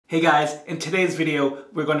Hey guys, in today's video,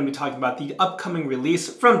 we're going to be talking about the upcoming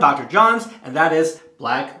release from Dr. John's, and that is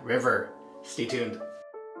Black River. Stay tuned.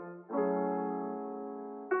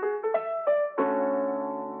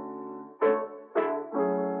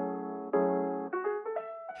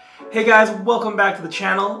 Hey guys, welcome back to the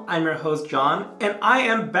channel. I'm your host John, and I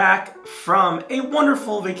am back from a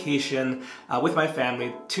wonderful vacation with my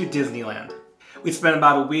family to Disneyland. We spent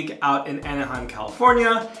about a week out in Anaheim,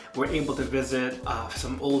 California. We're able to visit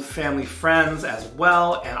some old family friends as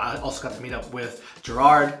well, and I also got to meet up with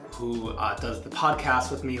Gerard, who does the podcast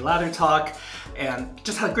with me, Ladder Talk, and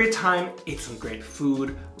just had a great time, ate some great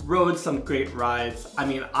food, rode some great rides. I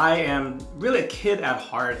mean, I am really a kid at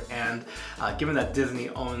heart, and given that Disney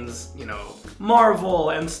owns, Marvel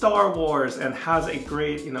and Star Wars and has a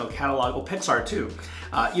great, catalog, well, Pixar too.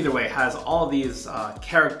 Either way, has all these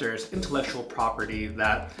characters, intellectual property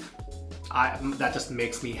that just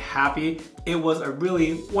makes me happy. It was a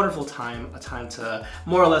really wonderful time, a time to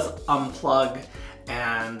more or less unplug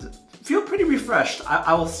and feel pretty refreshed.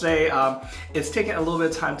 I will say it's taken a little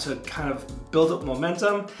bit of time to kind of build up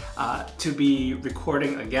momentum to be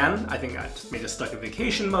recording again. I think I just made it stuck in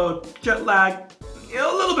vacation mode, jet lag, a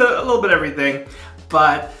little bit everything.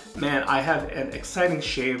 But man, I have an exciting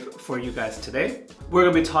shave for you guys today. We're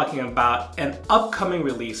gonna be talking about an upcoming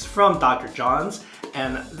release from Dr. John's,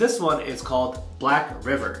 and this one is called Black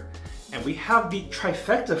River. And we have the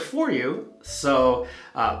trifecta for you. So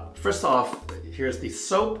first off, here's the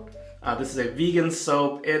soap. This is a vegan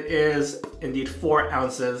soap. It is indeed 4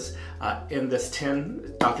 ounces in this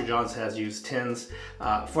tin. Dr. John's has used tins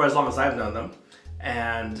for as long as I've known them.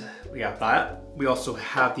 And we got that. We also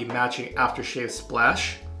have the matching aftershave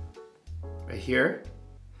splash right here.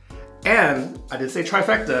 And I did say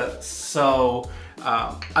trifecta, so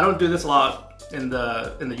I don't do this a lot in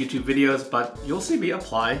the YouTube videos, but you'll see me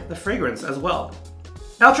apply the fragrance as well.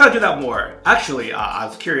 And I'll try to do that more. Actually, I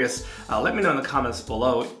was curious, let me know in the comments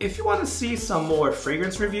below if you want to see some more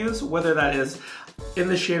fragrance reviews, whether that is in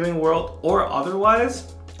the shaving world or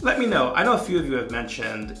otherwise. Let me know. I know a few of you have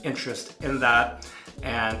mentioned interest in that,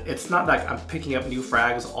 and it's not like I'm picking up new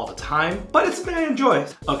frags all the time, but it's something I enjoy.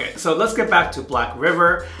 Okay, so let's get back to Black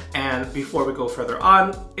River, and before we go further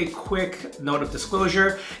on, a quick note of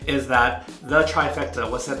disclosure is that the trifecta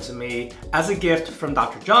was sent to me as a gift from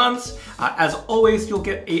Dr. John's. As always, you'll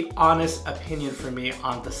get an honest opinion from me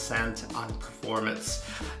on the scent, on performance.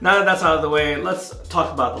 Now that that's out of the way, let's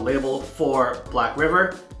talk about the label for Black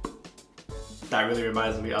River. That really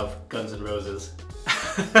reminds me of Guns N' Roses.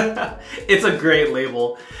 It's a great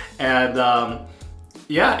label, and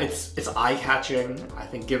yeah, it's eye-catching. I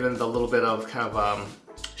think given the little bit of kind of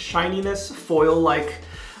shininess, foil-like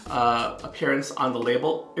appearance on the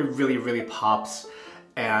label, it really pops.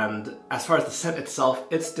 And as far as the scent itself,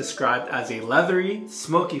 it's described as a leathery,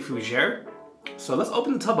 smoky fougere. So let's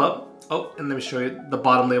open the tub up. Oh, and let me show you the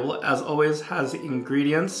bottom label. As always, has the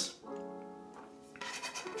ingredients.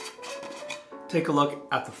 Take a look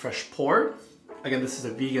at the fresh pour. Again, this is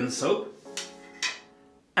a vegan soap.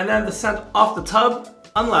 And then the scent off the tub,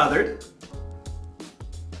 unlathered.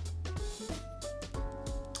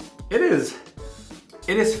 It is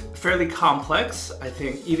fairly complex. I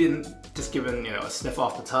think even just given, a sniff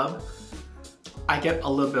off the tub, I get a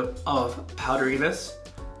little bit of powderiness.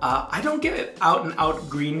 I don't get it out and out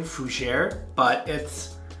green fougere, but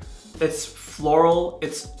it's floral,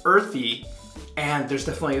 it's earthy, and there's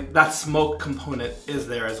definitely that smoke component is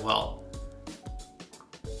there as well.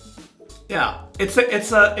 Yeah, it's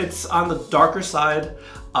on the darker side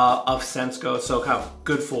of scents go, so kind of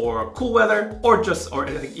good for cool weather or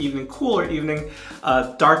I think evening, cooler evening.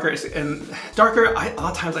 Darker, and darker, a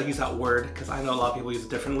lot of times I use that word because I know a lot of people use it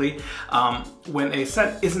differently. When a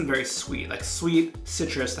scent isn't very sweet, like sweet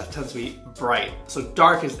citrus, that tends to be bright. So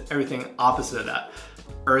dark is everything opposite of that.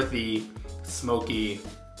 Earthy, smoky,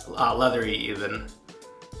 leathery even.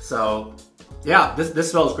 So yeah,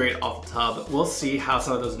 this smells great off the tub. We'll see how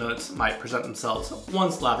some of those notes might present themselves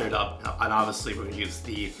once lathered up. And obviously we're gonna use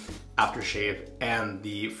the aftershave and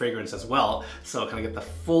the fragrance as well, so kind of get the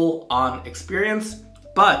full-on experience.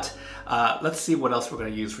 But let's see what else we're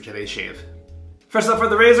gonna use for today's shave. First up for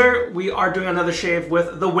the razor, we are doing another shave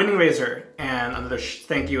with the Winning Razor. And another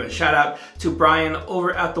thank you and shout out to Brian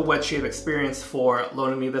over at the Wet Shave Experience for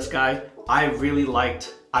loaning me this guy. I've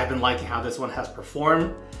been liking how this one has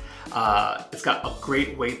performed. It's got a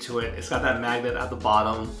great weight to it. It's got that magnet at the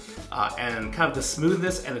bottom, and kind of the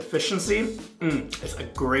smoothness and efficiency. It's a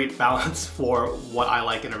great balance for what I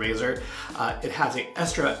like in a razor. It has a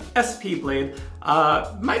Astra SP blade.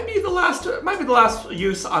 Might be the last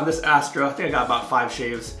use on this Astra. I think I got about 5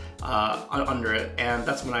 shaves under it, and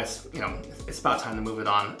that's when it's about time to move it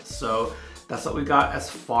on. So that's what we got as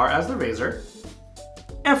far as the razor.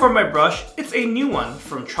 And for my brush, it's a new one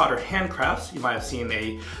from Trotter Handcrafts. You might have seen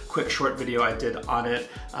a quick short video I did on it.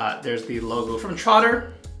 There's the logo from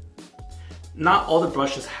Trotter. Not all the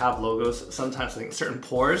brushes have logos. Sometimes I think certain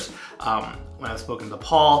pores. When I've spoken to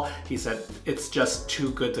Paul, he said it's just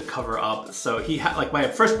too good to cover up. So he had, like my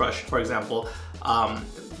first brush, for example,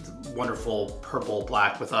 wonderful purple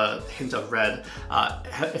black with a hint of red.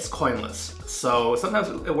 It's coinless, so sometimes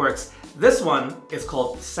it works. This one is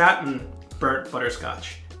called Satin Burnt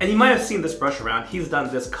Butterscotch. And you might have seen this brush around. He's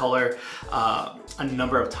done this color a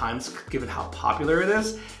number of times, given how popular it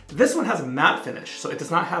is. This one has a matte finish, so it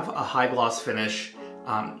does not have a high gloss finish.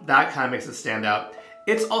 That kind of makes it stand out.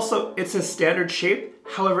 It's a standard shape,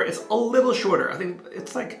 however, it's a little shorter. I think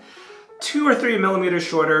it's like 2 or 3 millimeters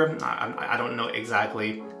shorter. I don't know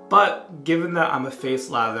exactly, but given that I'm a face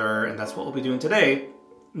latherer and that's what we'll be doing today,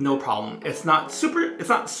 no problem. It's not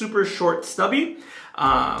super short, stubby.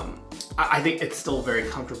 I think it's still very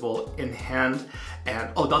comfortable in hand. And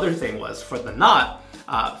oh, the other thing was for the knot,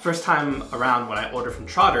 first time around when I ordered from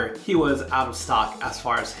Trotter, he was out of stock as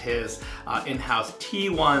far as his in-house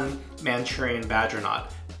T1 Manchurian Badger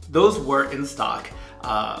knot. Those were in stock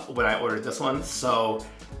when I ordered this one, so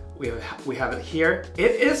we have it here.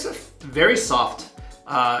 It is very soft.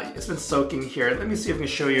 It's been soaking here. Let me see if I can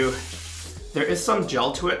show you. There is some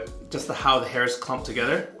gel to it, just how the hairs clump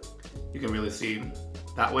together. You can really see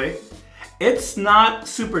that way. It's not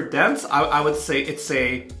super dense. I would say it's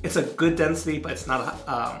a good density, but it's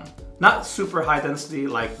not super high density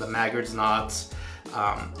like the Maggard's knots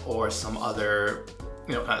or some other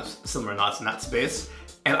kind of similar knots in that space,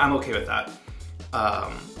 and I'm okay with that.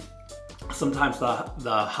 Sometimes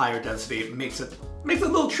the higher density makes it a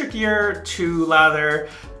little trickier to lather,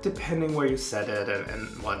 depending where you set it and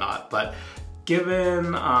whatnot. But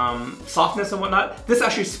given softness and whatnot, this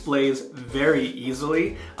actually sprays very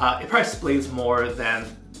easily. It probably sprays more than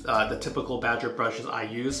the typical Badger brushes I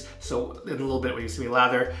use. So in a little bit when you see me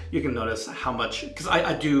lather, you can notice how much, because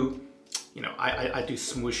I do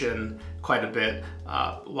smoosh in quite a bit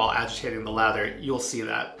while agitating the lather. You'll see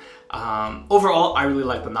that. Overall, I really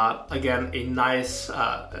like the knot. Again, a nice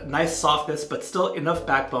softness, but still enough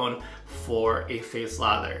backbone for a face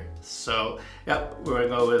lather. So yeah, we're gonna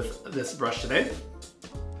go with this brush today.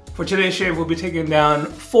 For today's shave, we'll be taking down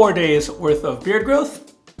 4 days worth of beard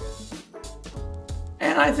growth.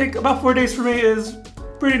 And I think about 4 days for me is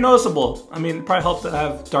pretty noticeable. I mean, it probably helps to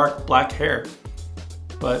have dark black hair.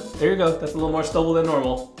 But there you go, that's a little more stubble than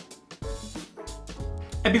normal.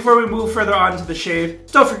 And before we move further on to the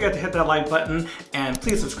shave, don't forget to hit that like button and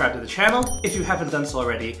please subscribe to the channel if you haven't done so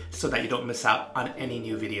already so that you don't miss out on any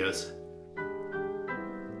new videos.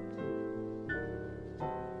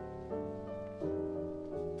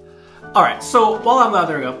 Alright, so while I'm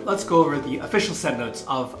lathering up, let's go over the official scent notes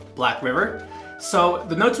of Black River. So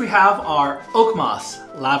the notes we have are oak moss,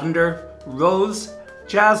 lavender, rose,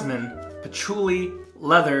 jasmine, patchouli,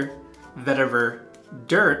 leather, vetiver,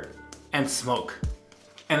 dirt, and smoke.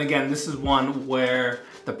 And again, this is one where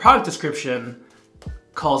the product description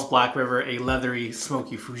calls Black River a leathery,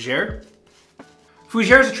 smoky fougere.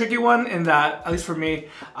 Fougere is a tricky one in that, at least for me,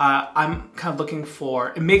 I'm kind of looking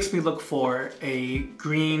for, it makes me look for a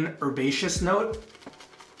green herbaceous note.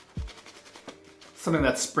 Something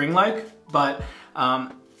that's spring-like, but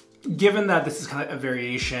given that this is kind of a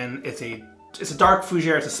variation, it's a dark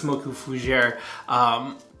fougere, it's a smoky fougere,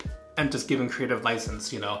 and just giving creative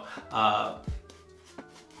license,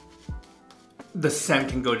 the scent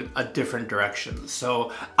can go a different direction.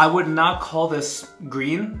 So I would not call this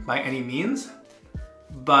green by any means,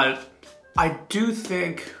 but I do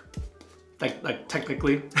think, like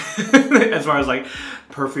technically, as far as like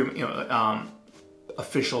perfume,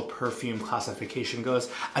 official perfume classification goes,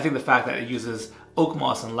 I think the fact that it uses oak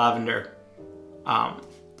moss and lavender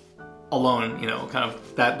alone, kind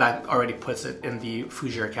of that already puts it in the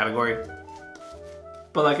fougere category.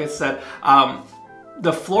 But like I said,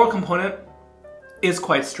 the floral component is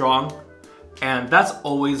quite strong, and that's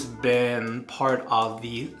always been part of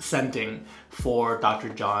the scenting for Dr.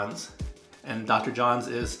 John's. And Dr. John's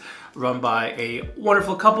is run by a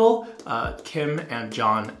wonderful couple, Kim and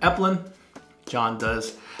John Eplin. John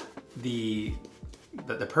does the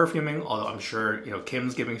perfuming, although I'm sure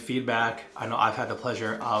Kim's giving feedback. I know I've had the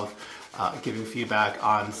pleasure of giving feedback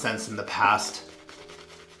on scents in the past.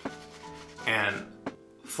 And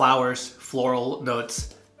flowers, floral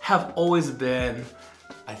notes have always been,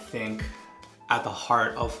 I think, at the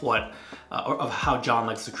heart of of how John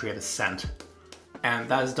likes to create a scent. And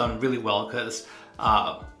that is done really well because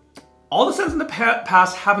all the scents in the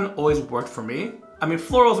past haven't always worked for me. I mean,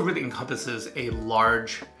 florals really encompasses a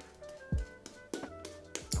large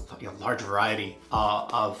variety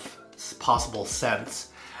of possible scents.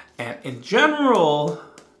 And in general,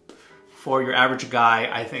 for your average guy,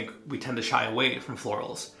 I think we tend to shy away from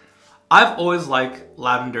florals. I've always liked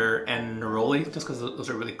lavender and neroli just because those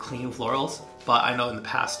are really clean florals. But I know in the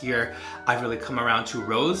past year, I've really come around to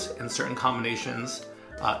rose in certain combinations.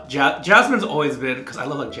 Jasmine's always been, because I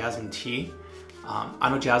love like jasmine tea. I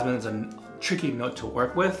know jasmine is a tricky note to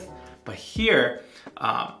work with, but here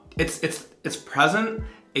it's present.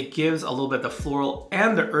 It gives a little bit of the floral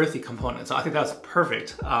and the earthy component. So I think that's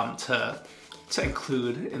perfect to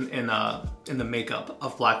include in the makeup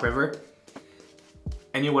of Black River.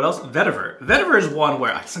 And you know what else? Vetiver. Vetiver is one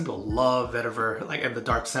where some people love vetiver, like in the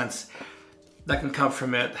dark scents that can come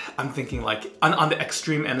from it. I'm thinking like on the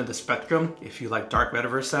extreme end of the spectrum, if you like dark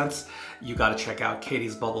vetiver scents, you got to check out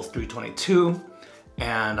Katie's Bubbles 322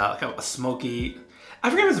 and kind of a smoky, I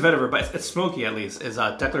forget if it's vetiver, but it's smoky at least, is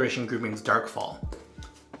Declaration Grooming's Dark Fall.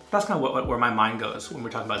 That's kind of where my mind goes when we're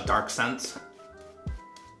talking about dark scents.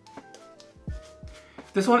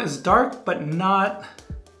 This one is dark, but not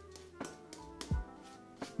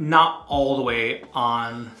all the way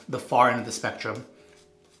on the far end of the spectrum.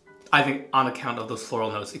 I think on account of those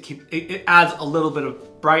floral notes, it adds a little bit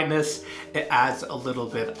of brightness. It adds a little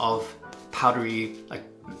bit of powdery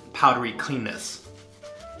cleanness.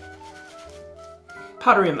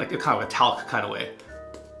 Powdery in like a kind of a talc kind of way.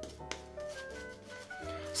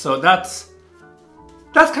 So that's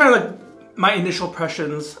kind of like my initial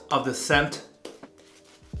impressions of the scent.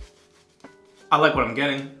 I like what I'm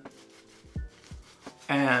getting.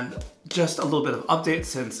 And just a little bit of update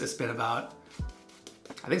since it's been about,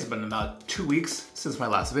 I think it's been about 2 weeks since my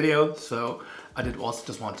last video. So I did also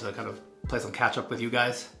just want to kind of play some catch up with you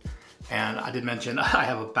guys. And I did mention I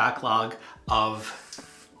have a backlog of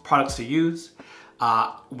products to use.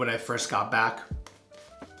 When I first got back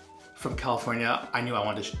from California, I knew I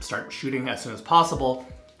wanted to start shooting as soon as possible.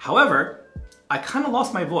 However, I kind of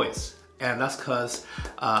lost my voice, and that's because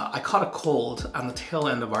I caught a cold on the tail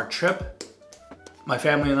end of our trip. My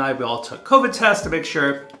family and I, we all took COVID tests to make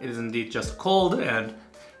sure it is indeed just a cold, and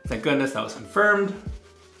thank goodness that was confirmed.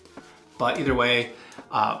 But either way,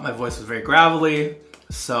 my voice was very gravelly,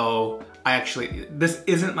 so this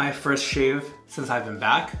isn't my first shave since I've been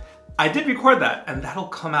back. I did record that, and that'll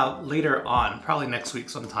come out later on, probably next week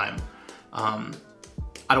sometime. I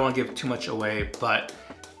don't want to give too much away, but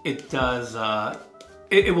it does,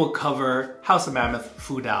 it will cover House of Mammoth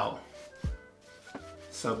Fougere.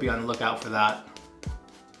 So be on the lookout for that.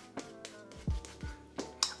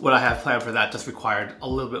 What I have planned for that just required a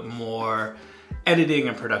little bit more editing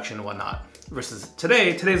and production and whatnot. Versus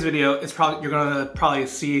today's video, you're gonna probably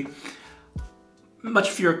see much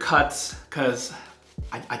fewer cuts because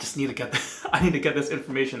I just need to get this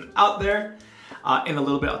information out there. In a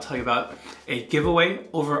little bit, I'll tell you about a giveaway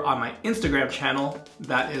over on my Instagram channel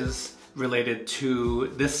that is related to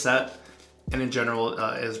this set and in general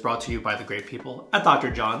is brought to you by the great people at Dr.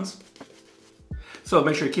 John's. So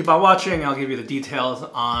make sure you keep on watching. I'll give you the details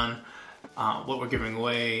on what we're giving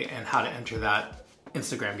away and how to enter that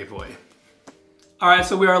Instagram giveaway. All right,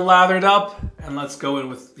 so we are lathered up and let's go in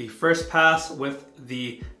with the first pass with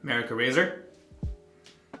the Merica razor.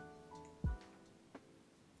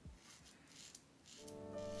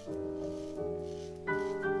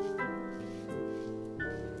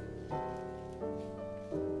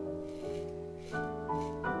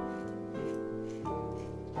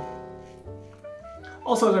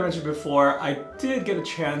 Also, as I mentioned before, I did get a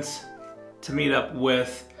chance to meet up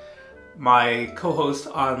with my co-host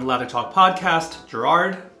on Lather Talk podcast,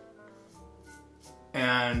 Gerard.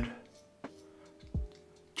 And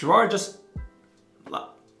Gerard just,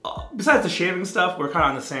 besides the shaving stuff, we're kind of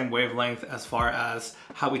on the same wavelength as far as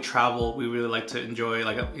how we travel. We really like to enjoy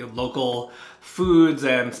like local foods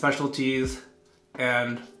and specialties.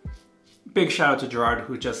 And big shout out to Gerard,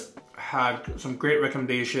 who just had some great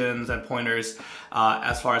recommendations and pointers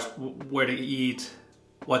as far as where to eat,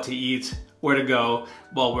 what to eat, where to go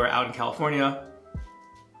while we're out in California.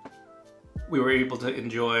 We were able to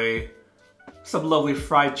enjoy some lovely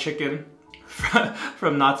fried chicken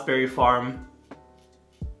from Knott's Berry Farm.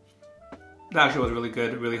 That actually was really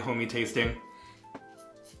good, really homey tasting.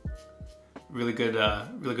 Really good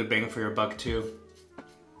bang for your buck too.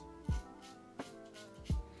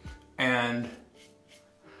 And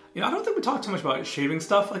I don't think we talked too much about shaving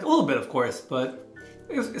stuff, like a little bit of course, but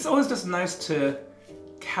it's always just nice to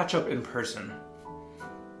catch up in person.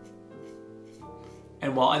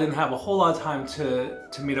 And while I didn't have a whole lot of time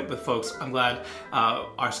to meet up with folks, I'm glad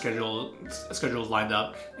our schedules lined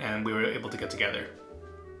up and we were able to get together.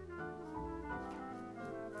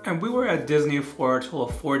 And we were at Disney for a total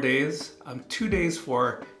of 4 days, 2 days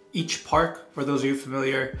for each park, for those of you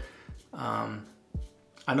familiar.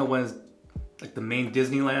 I know one is like the main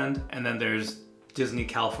Disneyland, and then there's Disney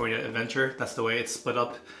California Adventure. That's the way it's split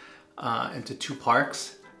up into 2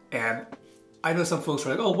 parks. And I know some folks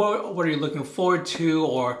were like, oh, what are you looking forward to,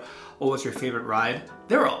 or what was your favorite ride?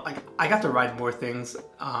 They were all, like, I got to ride more things.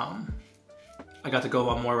 I got to go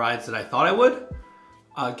on more rides than I thought I would,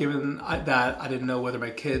 given that I didn't know whether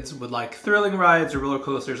my kids would like thrilling rides or roller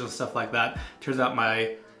coasters and stuff like that. Turns out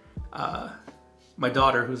my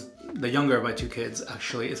daughter, who's the younger of my 2 kids,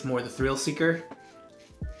 actually is more the thrill seeker.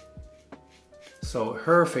 So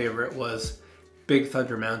her favorite was Big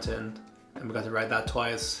Thunder Mountain, and we got to ride that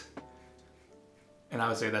twice. And I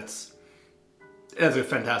would say that's a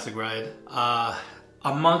fantastic ride.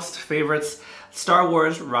 Amongst favorites, Star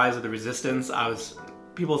Wars Rise of the Resistance.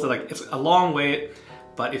 People said like it's a long wait,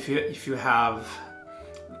 but if you have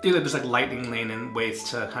either just like lightning lane and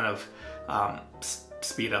waits to kind of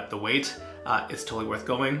speed up the wait, it's totally worth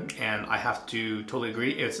going, and I have to totally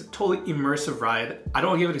agree. It's a totally immersive ride. I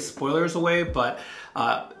don't want to give any spoilers away, but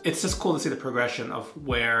it's just cool to see the progression of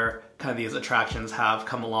where kind of these attractions have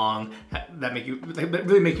come along that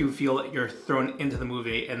really make you feel that you're thrown into the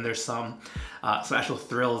movie, and there's some actual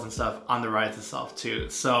thrills and stuff on the rides itself too.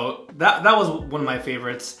 So that was one of my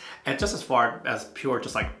favorites. And just as far as pure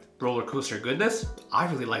just like roller coaster goodness,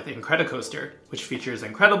 I really like the Incredicoaster, which features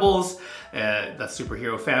Incredibles, that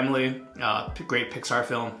superhero family, great Pixar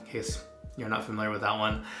film, in case you're not familiar with that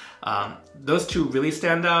one. Those 2 really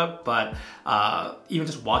stand out, but even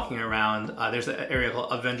just walking around, there's an area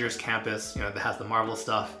called Avengers Campus, that has the Marvel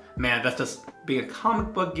stuff. Man, that's just being a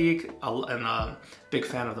comic book geek and a big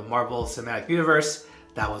fan of the Marvel Cinematic Universe.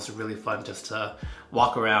 That was really fun just to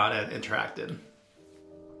walk around and interact in.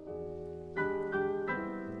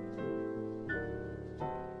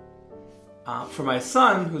 For my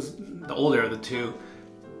son, who's the older of the 2,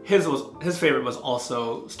 his favorite was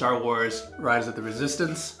also Star Wars Rise of the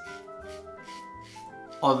Resistance.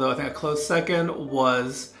 Although I think a close second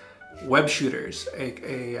was Web Shooters. I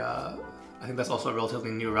think that's also a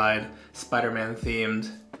relatively new ride, Spider-Man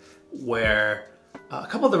themed, where a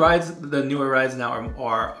couple of the newer rides now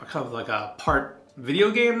are kind of like a part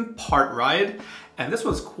video game, part ride. And this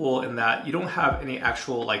was cool in that you don't have any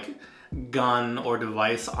actual like gun or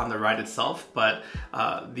device on the ride itself, but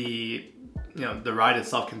the ride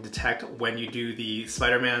itself can detect when you do the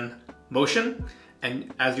Spider-Man motion,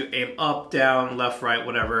 and as you aim up, down, left, right,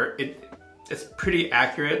 whatever, it's pretty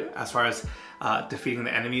accurate as far as defeating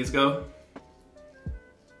the enemies go.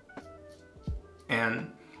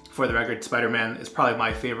 And for the record, Spider-Man is probably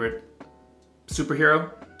my favorite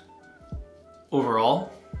superhero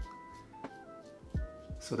overall,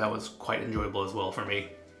 so that was quite enjoyable as well for me.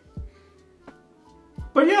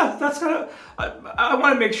 But yeah, that's kind of, I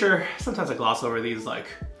want to make sure, sometimes I gloss over these like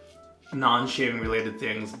non-shaving related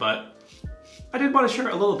things, but I did want to share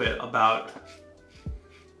a little bit about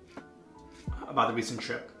the recent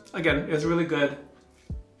trip. Again, it was really good.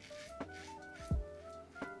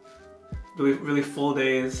 Really full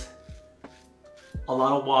days, a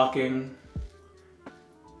lot of walking.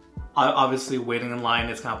 Obviously waiting in line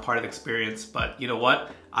is kind of part of the experience, but you know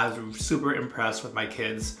what? I was super impressed with my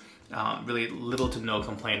kids. Really little to no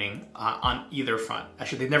complaining on either front.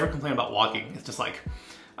 Actually, they never complain about walking. It's just like,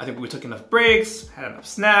 I think we took enough breaks, had enough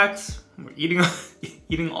snacks, we're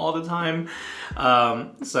eating all the time.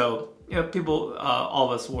 So, people,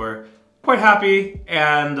 all of us were quite happy,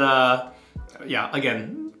 and yeah,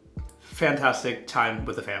 again, fantastic time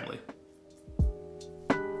with the family.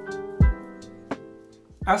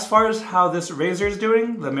 As far as how this razor is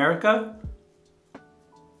doing, the Merica,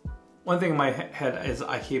 one thing in my head is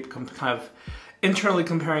I keep kind of internally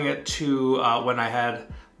comparing it to when I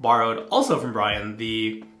had borrowed, also from Brian,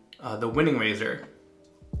 the winning razor.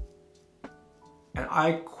 And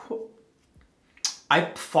I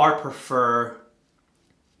far prefer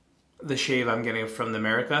the shave I'm getting from the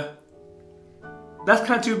Merica. That's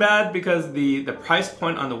kind of too bad because the price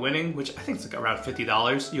point on the winning, which I think is like around $50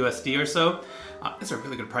 USD or so, it's a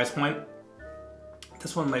really good price point.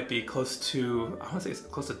 This one might be close to, I want to say it's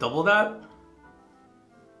close to double that.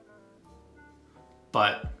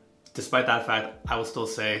 But despite that fact, I will still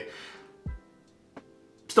say,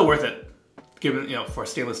 still worth it. Given, for a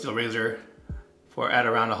stainless steel razor, for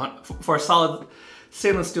a solid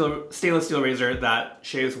stainless steel razor that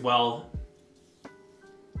shaves well,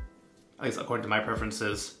 at least according to my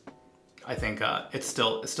preferences, I think it's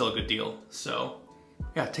still a good deal. So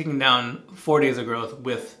yeah, taking down 4 days of growth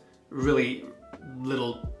with really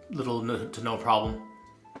little to no problem.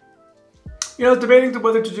 You know, I was debating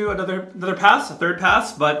whether to do another pass, a third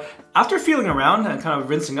pass, but after feeling around and kind of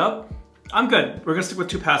rinsing up, I'm good. We're gonna stick with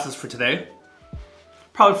 2 passes for today.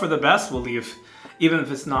 Probably for the best, we'll leave, even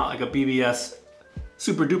if it's not like a BBS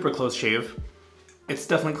super duper close shave, it's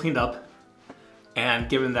definitely cleaned up. And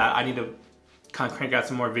given that I need to kind of crank out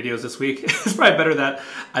some more videos this week, it's probably better that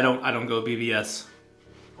I don't go BBS.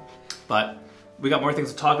 But we got more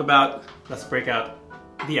things to talk about. Let's break out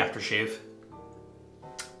the aftershave.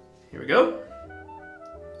 Here we go.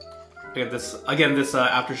 Again, this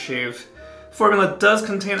aftershave formula does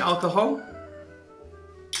contain alcohol,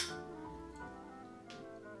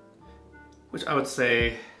 which I would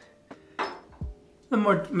say the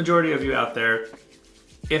majority of you out there,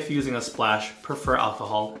 if using a splash, prefer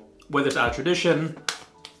alcohol. Whether it's out of tradition,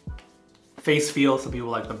 face feel, some people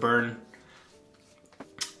like the burn.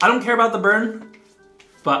 I don't care about the burn,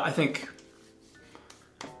 but I think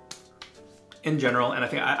in general, and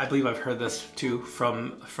I believe I've heard this too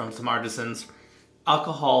from some artisans,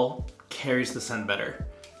 alcohol carries the scent better,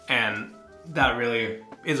 and that really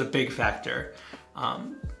is a big factor,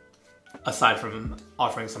 aside from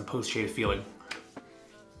offering some post-shave feeling.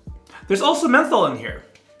 There's also menthol in here,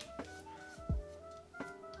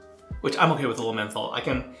 which I'm okay with a little menthol. I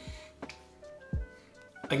can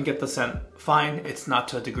get the scent fine. It's not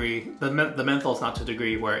to a degree, the menthol is not to a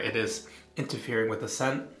degree where it is interfering with the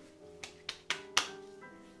scent.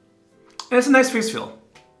 And it's a nice face feel.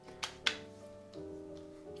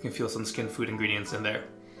 You can feel some skin food ingredients in there.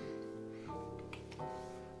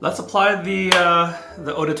 Let's apply the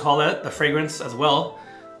eau de toilette, the fragrance as well,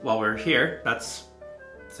 while we're here. It's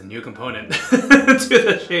a new component to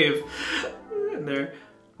the shave. In there.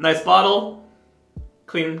 Nice bottle,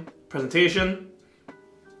 clean presentation.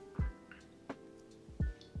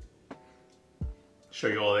 Show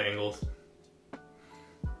you all the angles.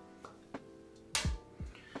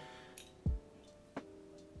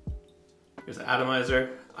 Here's an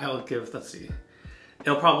atomizer. I'll give, let's see.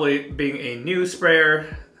 It'll probably, being a new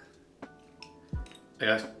sprayer, I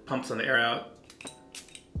got pumps on the air out.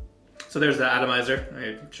 So there's the atomizer. Let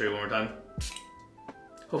me show you one more time.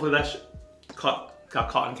 Hopefully that got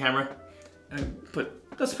caught on camera. And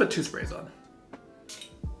let's put 2 sprays on.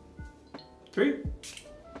 3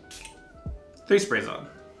 sprays on.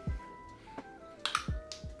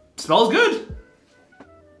 Smells good.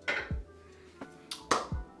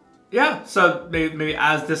 Yeah, so maybe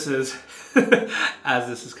as this is as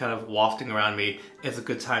this is kind of wafting around me, it's a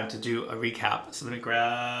good time to do a recap. So let me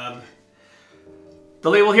grab the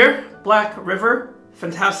label here. Black River,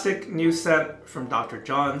 fantastic new scent from Dr.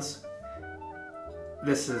 John's.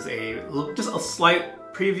 This is just a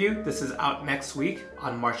slight preview. This is out next week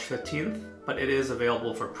on March 15th, but it is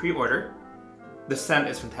available for pre-order. The scent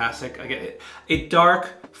is fantastic. I get a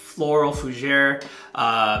dark floral fougere.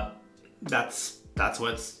 That's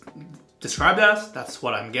what it's described as. That's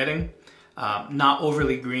what I'm getting. Not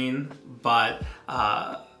overly green, but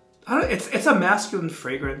I don't know, it's a masculine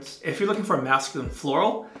fragrance. If you're looking for a masculine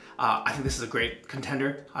floral, I think this is a great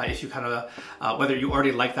contender. If you kind of, whether you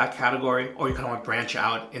already like that category or you kind of want to branch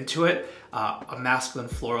out into it, a masculine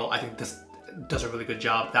floral, I think this does a really good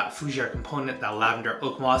job. That fougere component, that lavender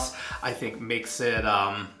oak moss, I think makes it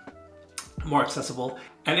more accessible.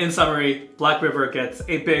 And in summary, Black River gets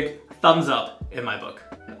a big thumbs up in my book.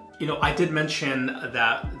 You know, I did mention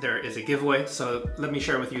that there is a giveaway, so let me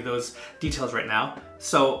share with you those details right now.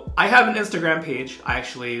 So I have an Instagram page. I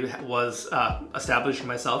actually was establishing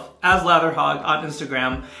myself as Latherhog on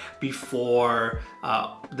Instagram before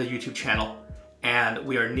the YouTube channel. And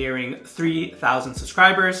we are nearing 3,000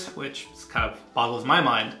 subscribers, which kind of boggles my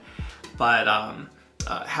mind. But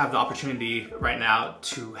have the opportunity right now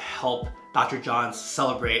to help Dr. John's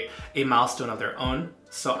celebrate a milestone of their own.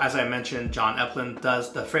 So as I mentioned, John Eplin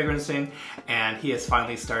does the fragrancing, and he has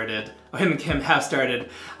finally started, him and Kim have started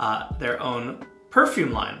their own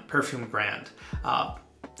perfume line, perfume brand.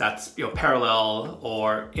 That's, you know, parallel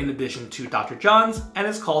or in addition to Dr. John's, and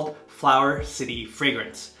it's called Flower City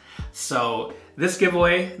Fragrance. So this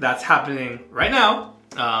giveaway that's happening right now,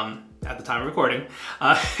 at the time of recording,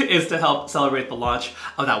 is to help celebrate the launch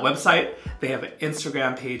of that website. They have an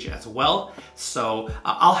Instagram page as well. So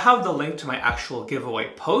I'll have the link to my actual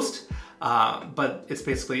giveaway post, but it's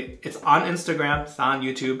on Instagram, it's not on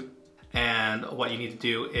YouTube. And what you need to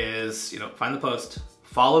do is, you know, find the post,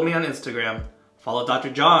 follow me on Instagram, follow Dr.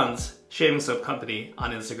 John's Shaving Soap Company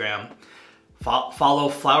on Instagram, follow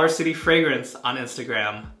Flower City Fragrance on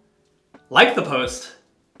Instagram, like the post,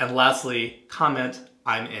 and lastly, comment,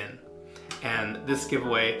 I'm in. And this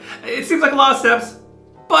giveaway, it seems like a lot of steps.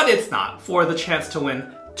 but it's not, for the chance to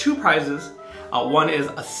win 2 prizes. One is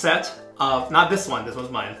a set of, not this one, this one's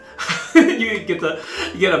mine. You get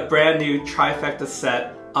a brand new trifecta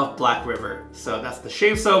set of Black River. So that's the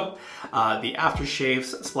shave soap, the aftershave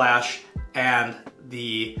splash, and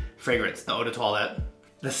the fragrance, the eau de toilette.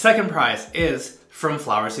 The second prize is from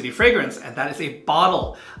Flower City Fragrance, and that is a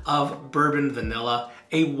bottle of bourbon vanilla,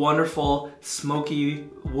 a wonderful smoky,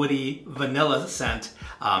 woody vanilla scent.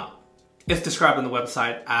 It's described on the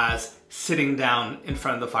website as sitting down in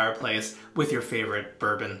front of the fireplace with your favorite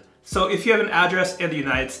bourbon. So if you have an address in the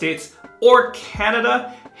United States or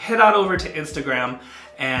Canada, head on over to Instagram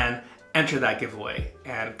and enter that giveaway.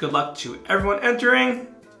 And good luck to everyone entering.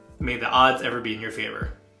 May the odds ever be in your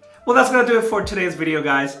favor. Well, that's gonna do it for today's video,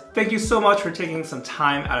 guys. Thank you so much for taking some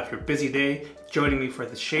time out of your busy day, joining me for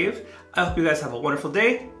this shave. I hope you guys have a wonderful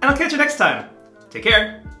day, and I'll catch you next time. Take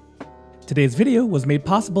care. Today's video was made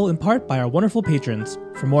possible in part by our wonderful patrons.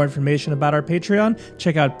 For more information about our Patreon,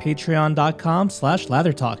 check out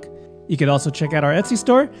patreon.com/lathertalk. You can also check out our Etsy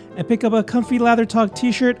store and pick up a comfy Lather Talk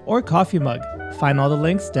t-shirt or coffee mug. Find all the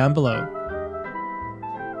links down below.